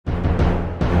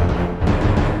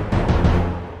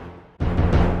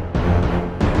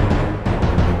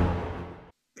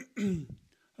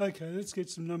Okay, let's get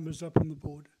some numbers up on the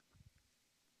board.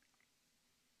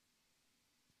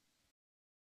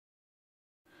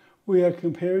 We are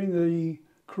comparing the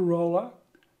Corolla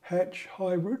hatch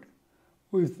hybrid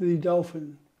with the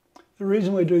Dolphin. The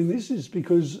reason we're doing this is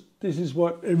because this is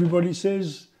what everybody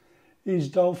says is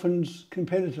Dolphin's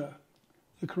competitor,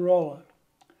 the Corolla.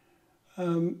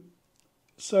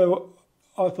 So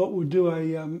I thought we'd do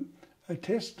a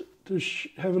test to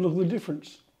have a look at the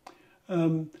difference.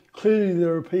 Clearly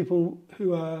there are people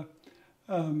who are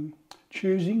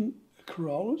choosing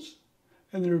Corollas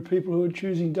and there are people who are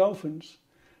choosing Dolphins.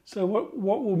 So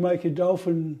what will make a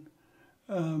Dolphin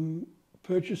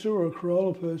purchaser or a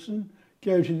Corolla person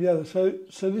go to the other? So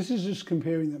this is just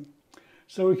comparing them.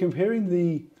 So we're comparing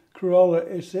the Corolla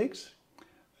SX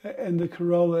and the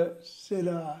Corolla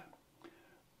ZR,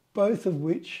 both of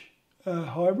which are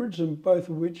hybrids and both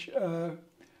of which are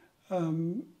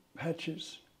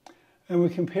hatches. And we're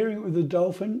comparing it with the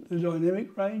Dolphin, the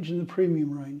dynamic range and the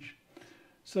premium range.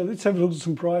 So let's have a look at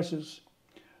some prices.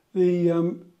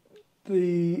 The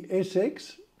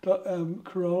SX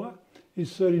Corolla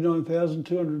is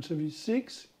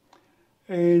 $39,276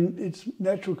 and its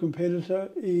natural competitor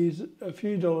is a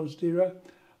few dollars dearer,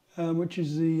 which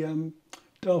is the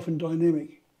Dolphin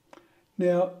Dynamic.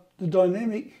 Now, the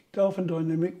Dolphin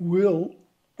Dynamic will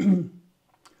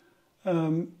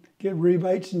get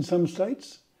rebates in some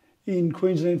states. In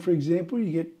Queensland, for example,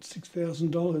 you get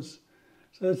 $6,000. So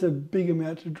that's a big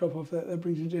amount to drop off that. That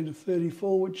brings it down to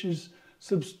 $34,000, which is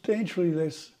substantially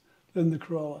less than the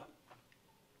Corolla.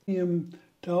 The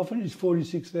Dolphin is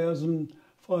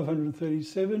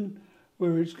 $46,537,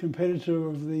 where its competitor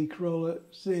of the Corolla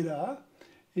ZR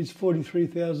is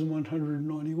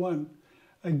 $43,191.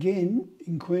 Again,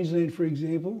 in Queensland, for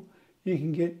example, you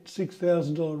can get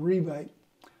 $6,000 rebate.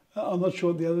 I'm not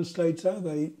sure what the other states are.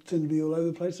 They tend to be all over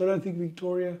the place. I don't think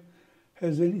Victoria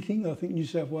has anything. I think New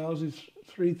South Wales is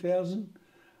 $3,000.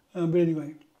 But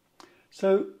anyway,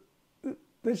 so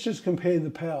let's just compare the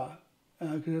power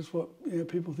because that's what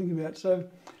people think about. So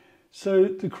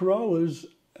the Corollas,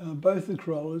 both the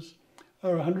Corollas,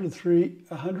 are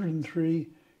 103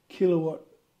 kilowatt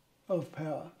of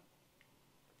power.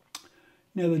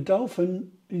 Now the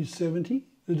Dolphin is 70.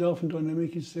 The Dolphin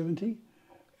Dynamic is 70.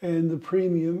 And the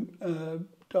premium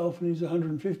Dolphin is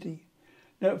 150.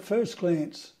 Now, at first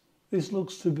glance, this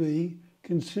looks to be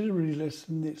considerably less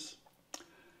than this.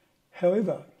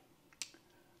 However,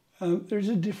 there is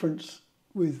a difference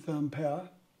with power.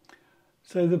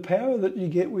 So the power that you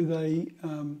get with a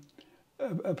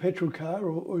petrol car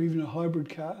or even a hybrid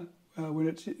car when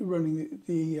it's running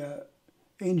the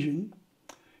engine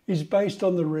is based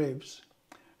on the revs.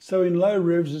 So in low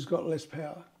revs, it's got less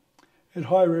power. At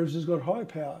high revs, it's got high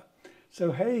power.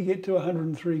 So how you get to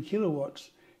 103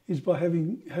 kilowatts is by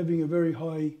having a very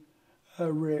high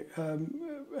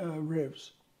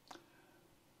revs.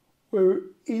 Where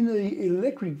in the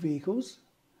electric vehicles,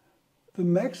 the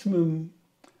maximum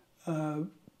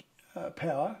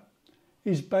power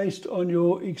is based on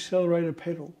your accelerator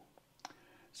pedal.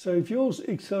 So if your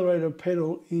accelerator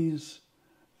pedal is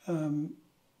at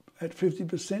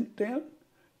 50% down,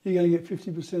 you're going to get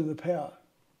 50% of the power.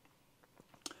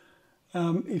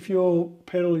 If your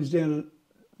pedal is down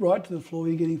right to the floor,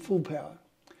 you're getting full power.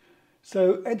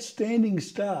 So at standing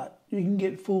start, you can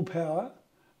get full power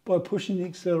by pushing the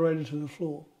accelerator to the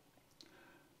floor.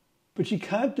 But you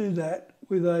can't do that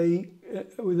with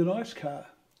an ICE car.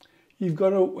 You've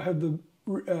got to have the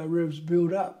revs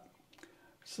build up.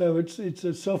 So it's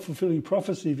a self-fulfilling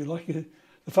prophecy, if you like. The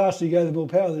faster you go, the more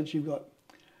power that you've got.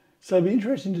 So it'll be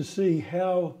interesting to see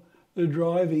how the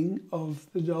driving of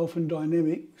the Dolphin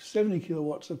Dynamic, 70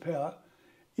 kilowatts of power,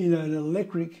 in an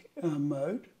electric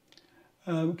mode,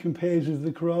 compares with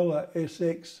the Corolla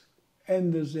SX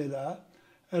and the ZR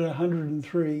at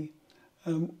 103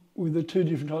 with the two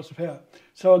different types of power.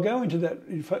 So I'll go into that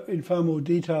in far more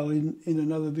detail in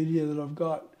another video that I've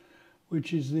got,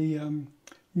 which is the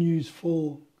News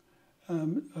 4.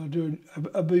 I'll do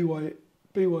a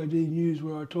BYD News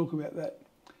where I talk about that.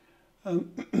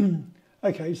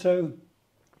 Okay, so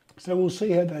we'll see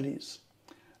how that is.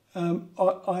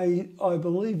 I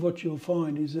believe what you'll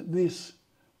find is that this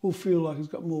will feel like it's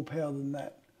got more power than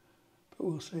that, but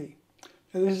we'll see.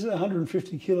 Now this is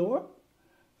 150 kilowatt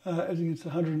as against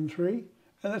 103, and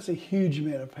that's a huge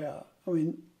amount of power. I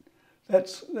mean,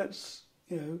 that's that's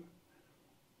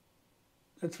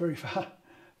very far,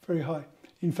 very high.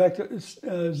 In fact, it's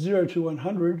 0 to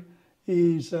 100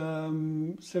 is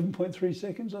 7.3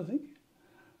 seconds, I think.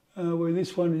 Where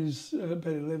this one is about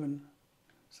 11.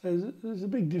 So there's a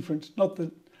big difference. Not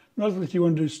that you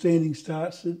want to do standing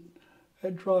starts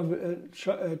at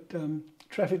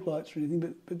traffic lights or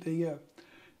anything, but there you go.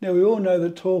 Now we all know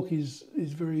that torque is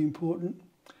very important,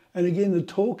 and again the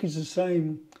torque is the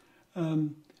same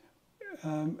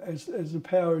as the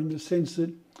power in the sense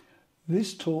that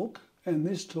this torque and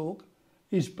this torque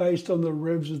is based on the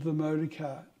revs of the motor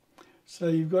car. So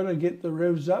you've got to get the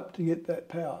revs up to get that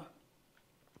power.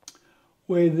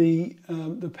 Where the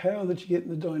power that you get in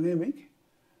the dynamic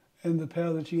and the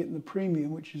power that you get in the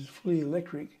premium, which is fully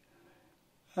electric,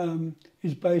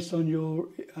 is based on your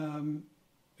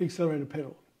accelerator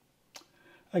pedal.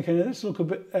 Okay, now let's look a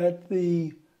bit at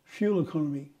the fuel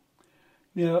economy.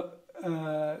 Now,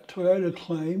 Toyota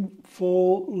claim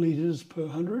 4 litres per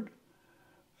 100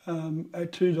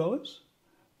 at $2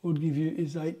 would give you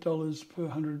is $8 per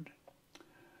 100.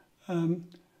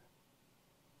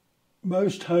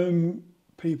 Most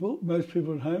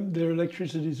people at home, their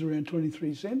electricity is around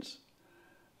 23 cents.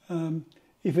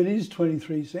 If it is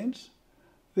 23 cents,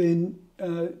 then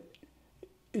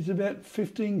it's about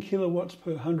 15 kilowatts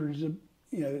per 100.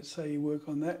 Let's say you work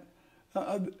on that.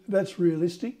 That's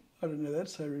realistic. I don't know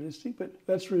that's so realistic, but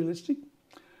that's realistic.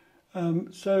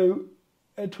 So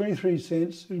at 23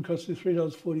 cents, it would cost you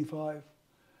 $3.45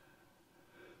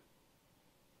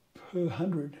 per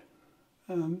 100,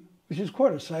 which is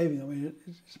quite a saving. I mean,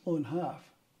 it's more than half.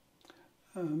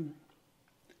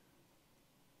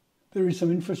 There is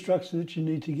some infrastructure that you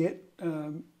need to get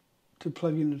to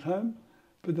plug in at home,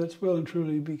 but that's well and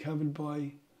truly be covered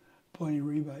by any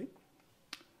rebate.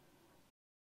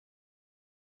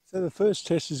 So the first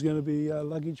test is going to be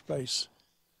luggage base.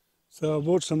 So I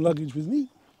brought some luggage with me,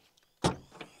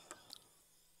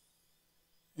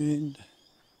 and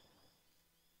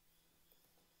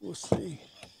we'll see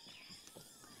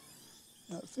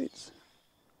how it fits.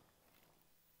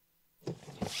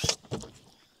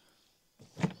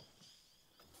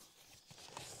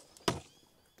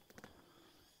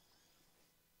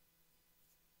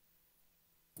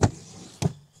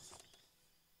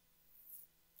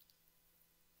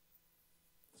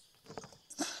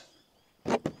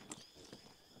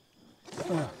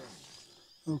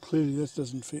 Well, clearly that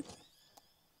doesn't fit.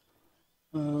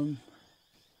 No.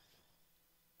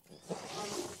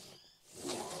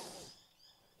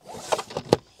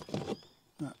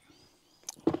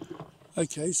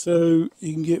 Okay, so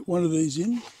you can get one of these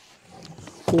in,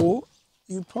 or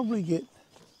you probably get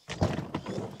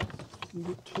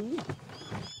two.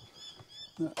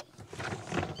 No,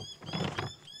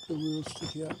 the wheels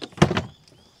stick out.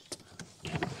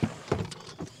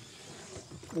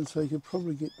 And so you could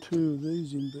probably get two of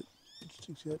these in, but it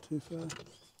sticks out too far.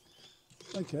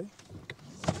 Okay.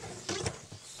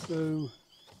 So,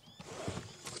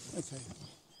 okay.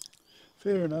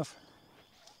 Fair enough.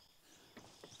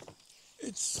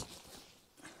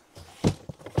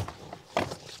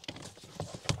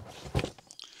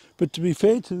 But to be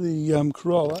fair to the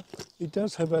Corolla, it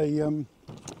does have a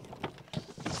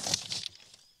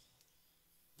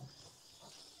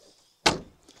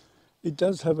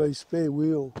spare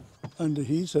wheel under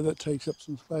here, so that takes up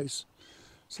some space.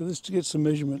 So let's get some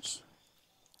measurements.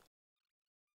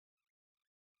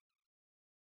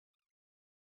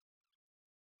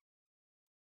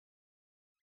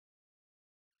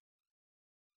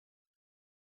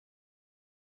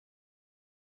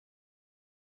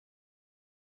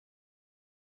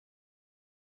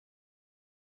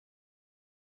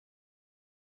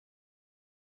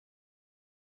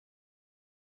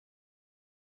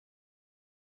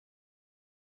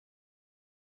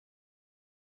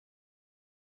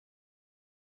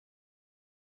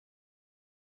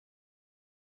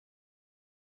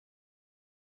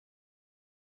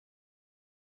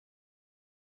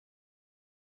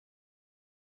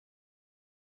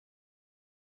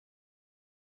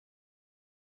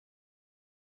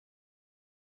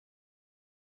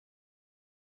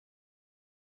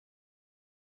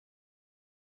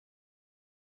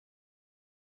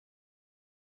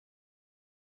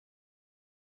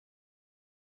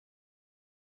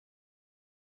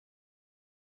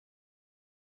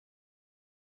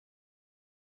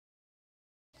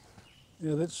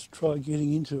 Now let's try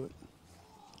getting into it.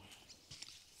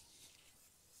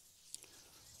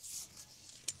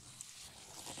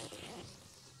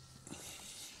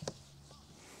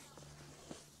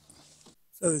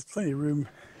 So there's plenty of room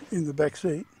in the back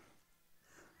seat.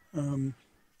 That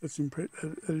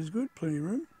is good, plenty of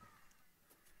room.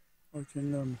 I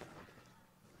can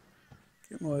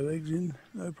get my legs in,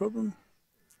 no problem.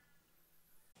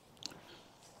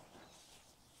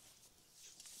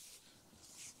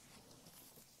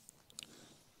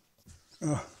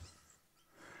 Oh,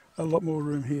 a lot more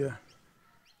room here.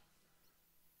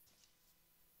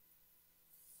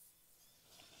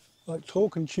 Like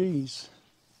chalk and cheese.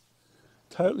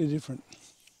 Totally different.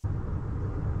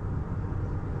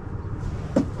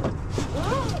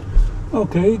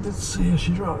 Okay, let's see how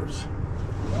she drives.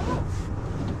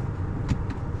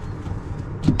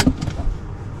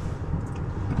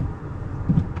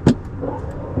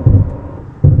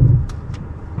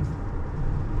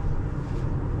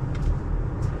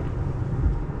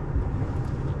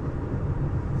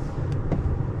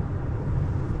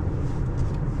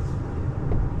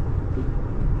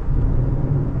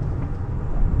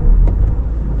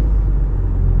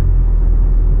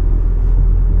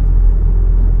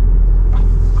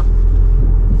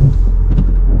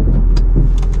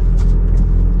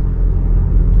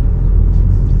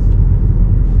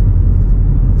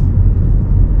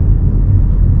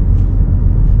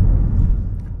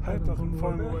 Hope I can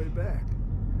find my way back.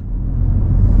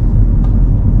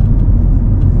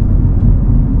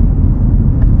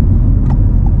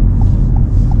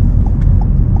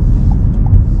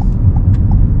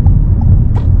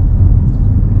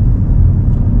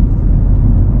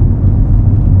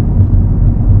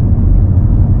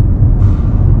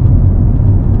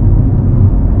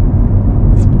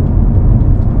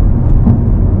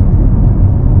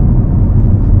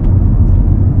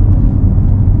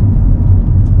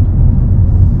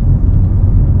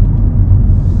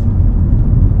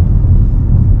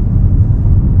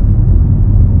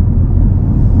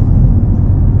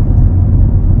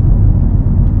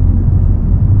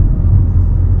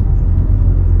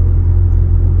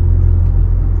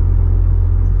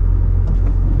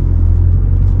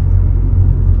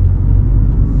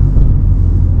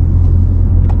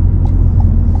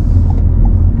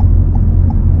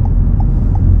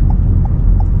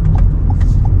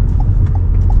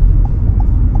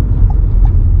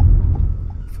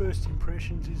 First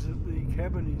impressions is that the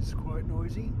cabin is quite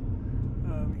noisy.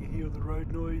 You hear the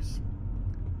road noise.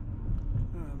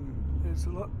 It's a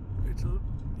lot.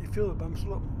 You feel the bumps a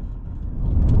lot more.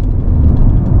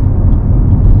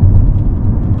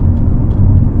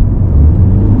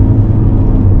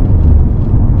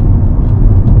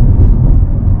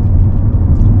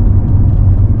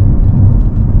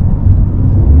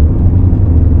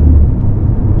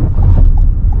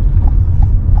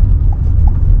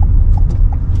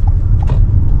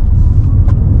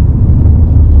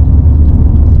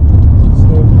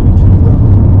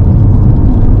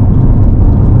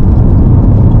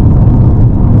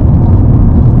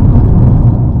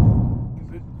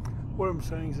 What I'm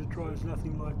saying is it drives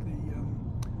nothing like the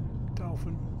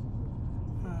Dolphin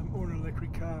or an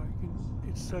electric car.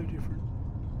 It's so different.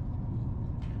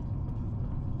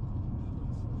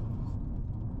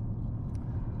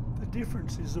 The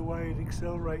difference is the way it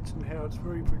accelerates and how it's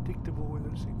very predictable with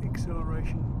its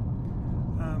acceleration.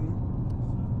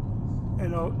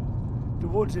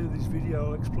 Towards the end of this video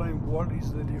I'll explain what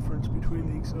is the difference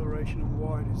between the acceleration and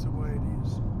why it is the way it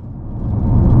is.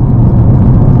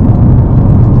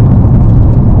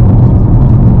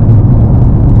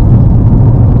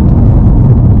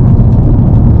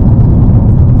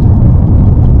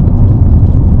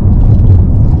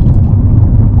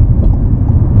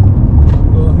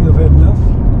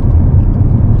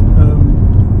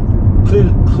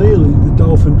 Clearly the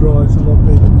Dolphin drives a lot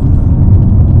better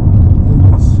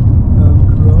than this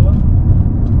Corolla,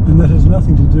 and that has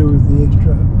nothing to do with the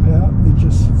extra power. It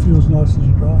just feels nicer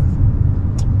to drive.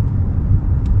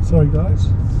 Sorry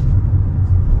guys.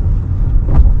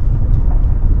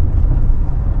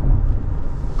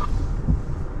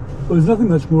 Well, there's nothing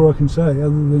much more I can say other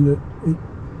than that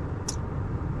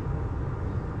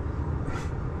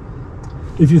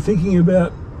if you're thinking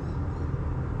about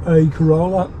a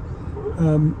Corolla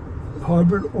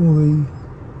hybrid or the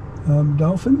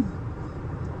Dolphin,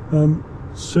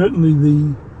 certainly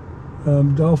the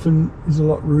Dolphin is a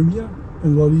lot roomier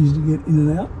and a lot easier to get in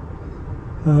and out.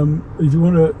 If you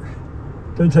want to,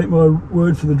 don't take my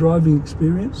word for the driving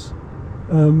experience,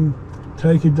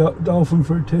 take a Dolphin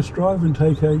for a test drive and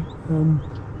take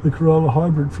the Corolla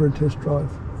hybrid for a test drive.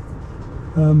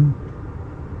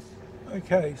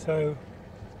 Okay, so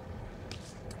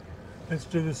let's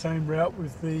do the same route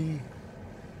with the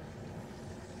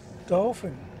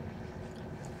Dolphin.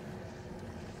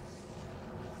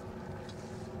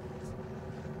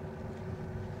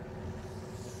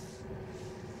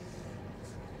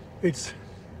 It's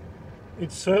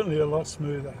certainly a lot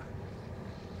smoother.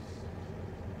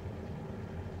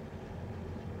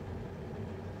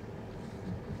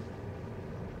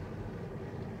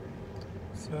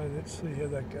 So let's see how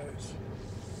that goes.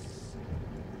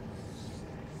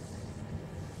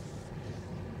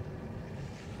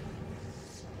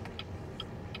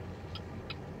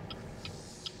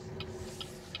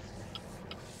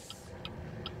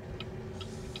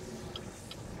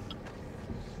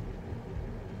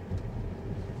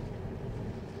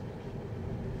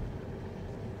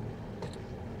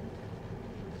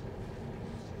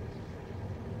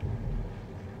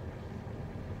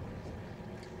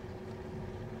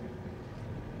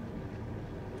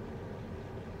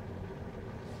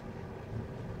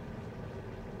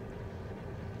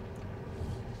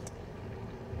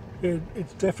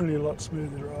 It's definitely a lot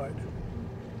smoother ride.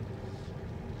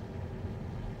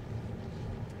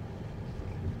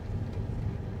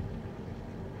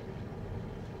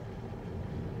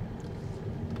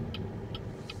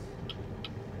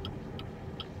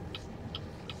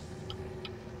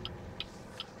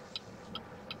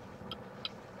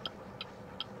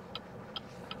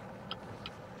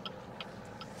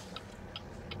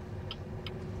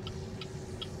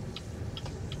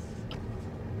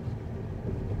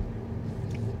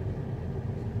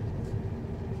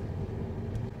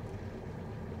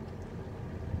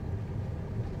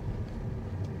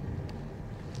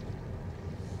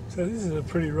 So this is a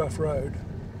pretty rough road,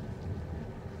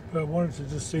 but I wanted to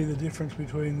just see the difference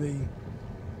between the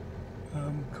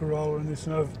Corolla and this.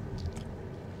 And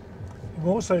I'm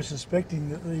also suspecting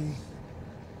that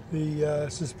the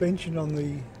suspension on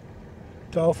the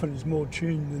Dolphin is more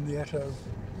tuned than the Atto.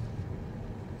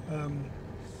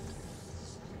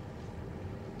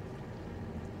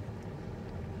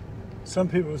 Some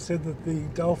people have said that the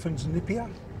Dolphin's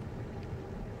nippier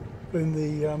than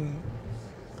the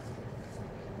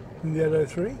Atto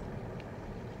 3.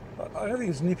 I don't think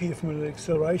it's nippier from an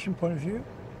acceleration point of view,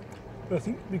 but I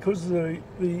think because the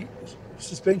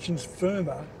suspension's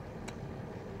firmer,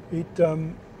 it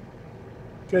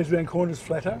goes around corners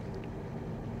flatter,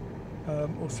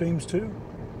 or seems to.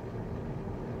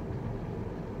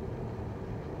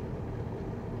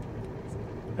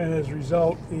 And as a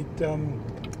result, it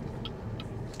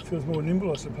feels more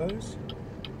nimble, I suppose.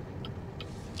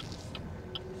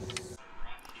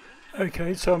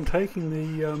 Okay, so I'm taking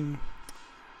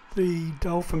the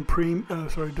Dolphin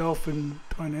Dolphin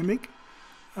Dynamic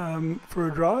for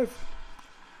a drive,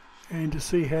 and to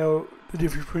see how the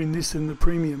difference between this and the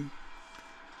Premium.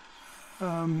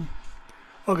 I'll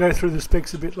go through the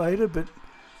specs a bit later, but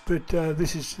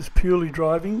this is just purely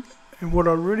driving, and what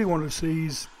I really want to see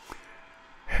is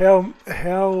how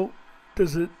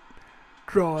does it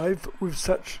drive with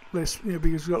such less,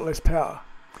 because it's got less power.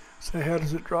 So how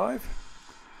does it drive?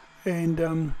 And I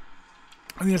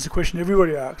think that's a question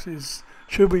everybody asks: is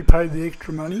should we pay the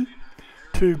extra money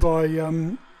to buy buy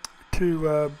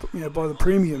the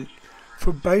Premium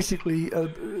for basically a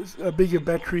bigger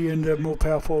battery and a more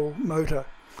powerful motor?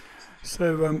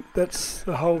 So that's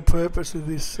the whole purpose of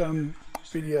this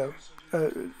video,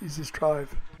 is this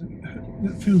drive.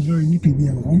 That feels very nippy, the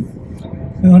other one.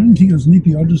 And I didn't think it was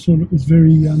nippy, I just thought it was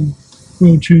very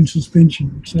well-tuned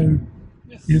suspension, so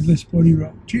you had less body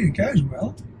roll. Gee, it goes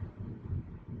well.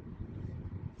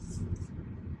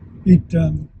 It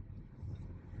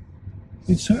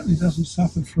certainly doesn't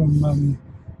suffer from,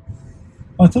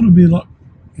 I thought it'd be a lot,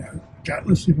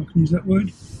 gutless, if I can use that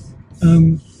word,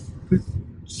 but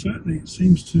certainly it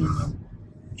seems to,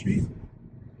 gee,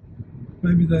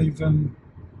 maybe they've,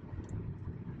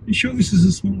 you sure this is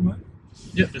a small one?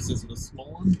 Yep, this is the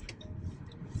small one.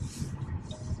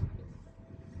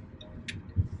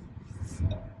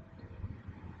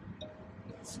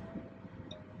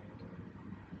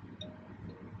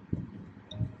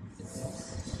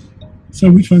 So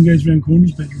which one goes around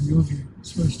corners better in your view?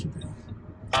 It's supposed to be.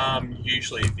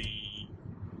 Usually the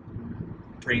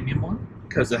Premium one,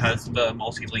 because it has the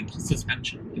multi-link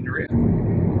suspension in the rear.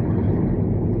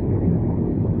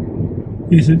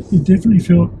 Yes, it definitely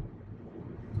felt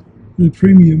the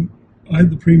Premium. I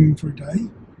had the Premium for a day,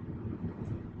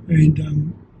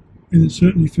 and it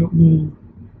certainly felt more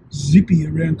zippy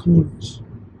around corners.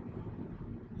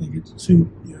 Like it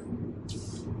seemed,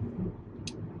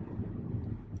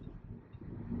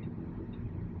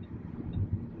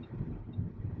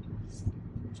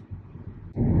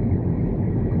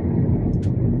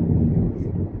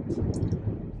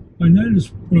 I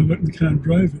noticed when I got in the car and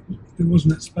drove it, there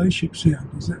wasn't that spaceship sound.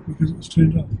 Is that because it was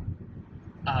turned off?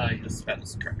 Yes, that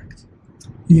is correct.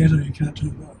 The Atto, you can't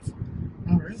turn it off.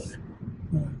 Oh, really?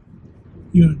 No.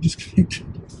 You got to disconnect it.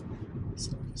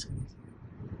 So I disconnected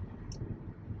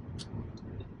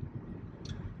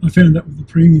it. I found that with the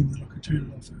Premium that I could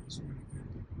turn it off. That was really good.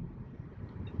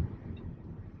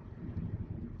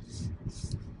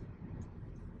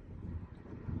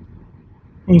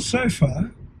 Well, so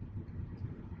far,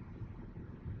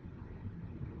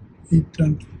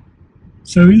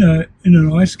 so in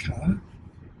an ICE car,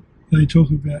 they talk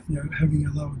about having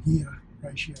a lower gear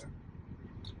ratio.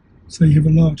 So you have a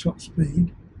lower top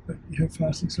speed, but you have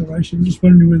fast acceleration. I'm just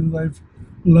wondering whether they've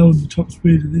lowered the top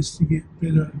speed of this to get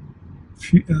better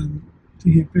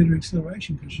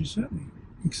acceleration, because she certainly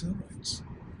accelerates.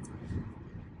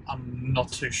 I'm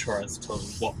not too sure as to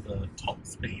what the top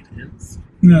speed is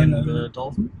in the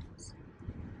Dolphin.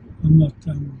 I'm not.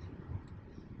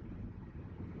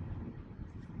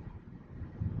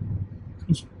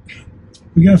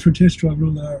 We go for a test drive,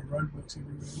 although there are roadworks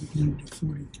everywhere. We can only do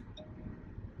 40.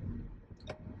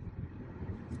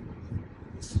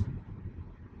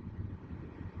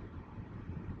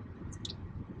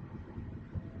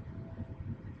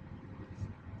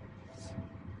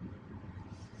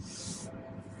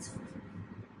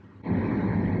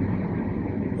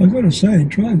 I've got to say, it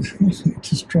drives, it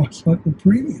just drives like the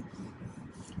premium.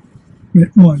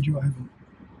 Mind you, I haven't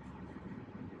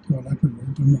got up it,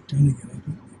 but I'm not going to get up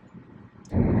it.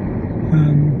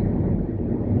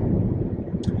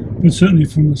 But certainly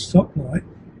from the stoplight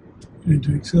and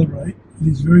to accelerate, it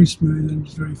is very smooth and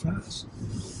it's very fast.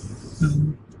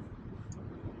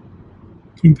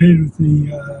 Compared with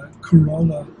the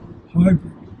Corolla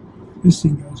hybrid, this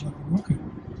thing goes like a rocket.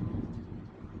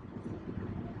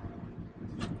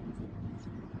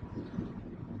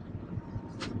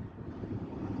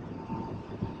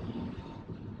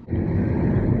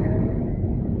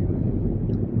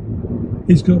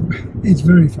 It's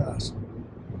very fast.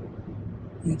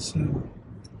 It's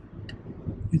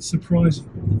surprising,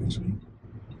 actually.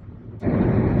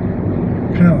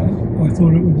 Power, I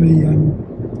thought it would be,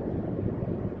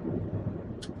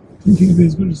 didn't think it'd be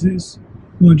as good as this.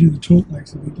 Mind you, the torque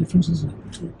makes a big difference, isn't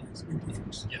it? The torque makes a big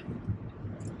difference. Yeah.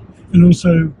 And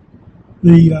also,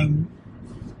 the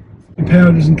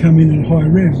power doesn't come in at high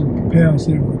revs, the power's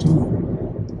there all the time,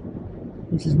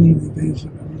 which is one of the advantages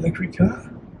of an electric car.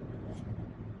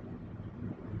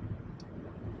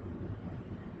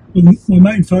 Well, my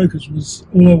main focus was,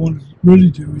 all I wanted to really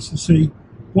do is to see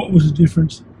what was the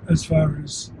difference as far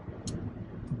as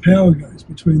the power goes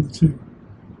between the two.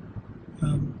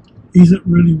 Is it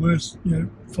really worth,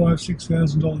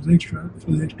 $5,000-6,000 extra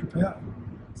for the extra power?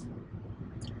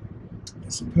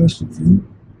 It's a personal thing,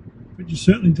 but you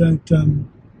certainly don't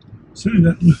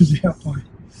lose out by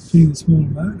getting the smaller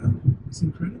motor. It's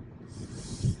incredible.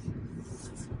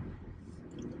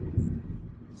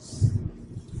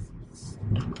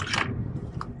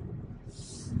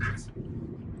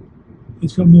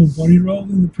 It's got more body roll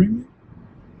than the premium.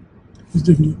 There's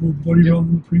definitely more body roll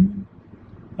than the premium.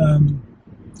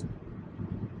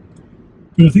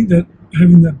 But I think that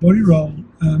having that body roll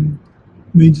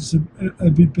means it's a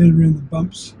bit better around the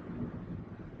bumps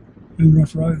and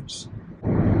rough roads.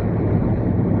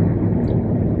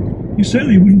 You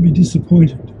certainly wouldn't be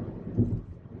disappointed.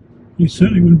 You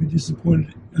certainly wouldn't be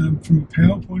disappointed from a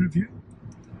power point of view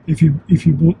if you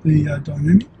bought the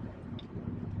dynamic.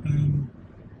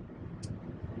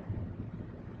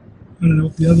 I don't know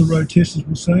what the other road testers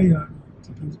will say,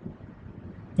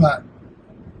 but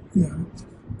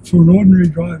for an ordinary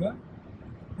driver,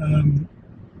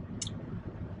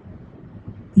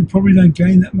 you probably don't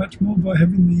gain that much more by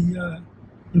having the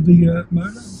bigger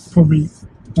motor. Probably,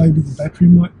 maybe the battery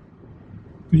might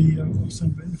be of some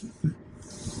benefit, but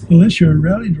unless you're a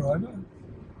rally driver,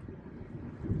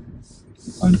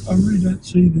 I really don't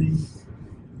see the.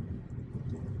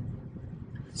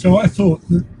 So I thought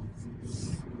that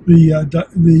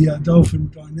the Dolphin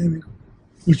Dynamic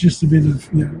was just a bit of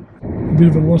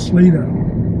a loss leader.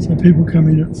 So people come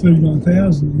in at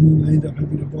 $39,000 and then they end up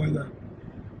having to buy the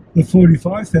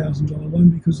 $45,000 one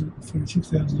because of the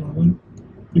 $46,000 one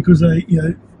because they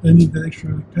need that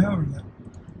extra power in that.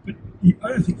 But I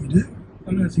don't think you do.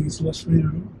 I don't think it's a loss leader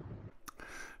at all.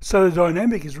 So the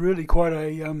Dynamic is really quite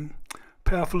a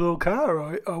powerful little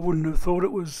car. I wouldn't have thought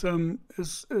it was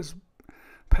as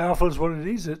powerful as what it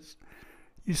is.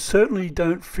 You certainly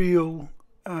don't feel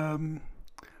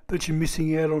that you're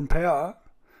missing out on power,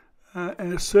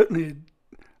 and it's certainly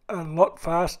a lot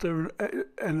faster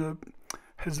and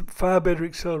has far better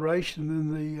acceleration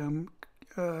than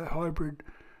the hybrid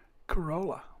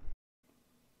Corolla.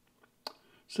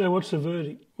 So what's the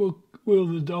verdict? Well,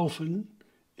 the Dolphin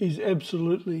is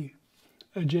absolutely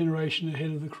a generation ahead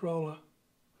of the Corolla.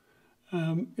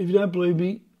 If you don't believe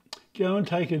me, go and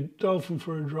take a Dolphin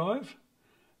for a drive,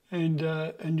 and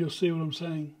you'll see what I'm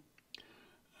saying.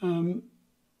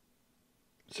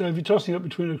 So if you're tossing up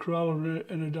between a Corolla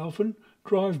and a Dolphin,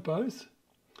 drive both.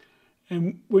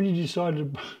 And when you decide to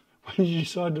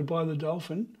buy the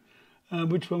Dolphin,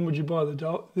 which one would you buy,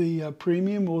 the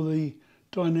premium or the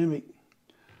Dynamic?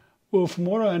 Well, from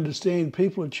what I understand,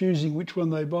 people are choosing which one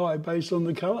they buy based on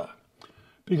the colour,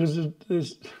 because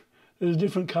there's a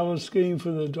different colour scheme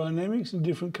for the Dynamics and a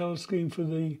different colour scheme for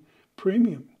the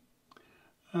premium.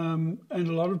 And a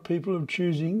lot of people are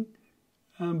choosing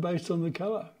based on the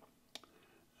colour.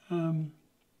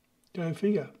 Go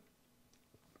figure.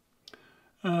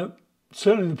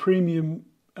 Certainly the premium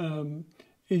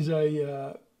is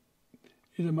a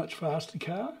much faster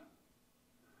car.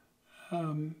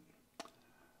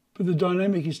 But the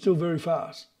Dynamic is still very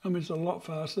fast. I mean, it's a lot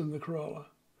faster than the Corolla.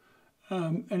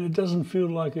 and it doesn't feel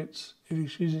like it's, if you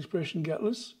excuse the expression,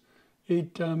 gutless.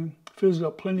 It feels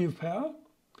got plenty of power.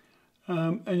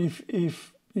 And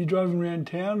if you're driving around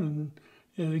town and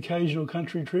an occasional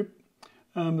country trip,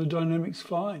 the dynamic's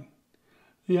fine.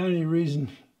 The only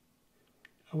reason,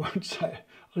 I won't say, I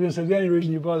was going to say the only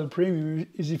reason you buy the premium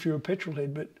is if you're a petrol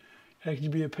head, but how can you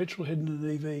be a petrol head in an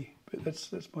EV? But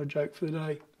that's my joke for the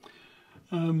day.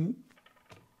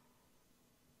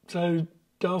 So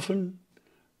Dolphin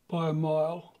by a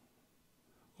mile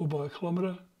or by a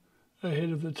kilometre ahead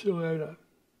of the Toyota.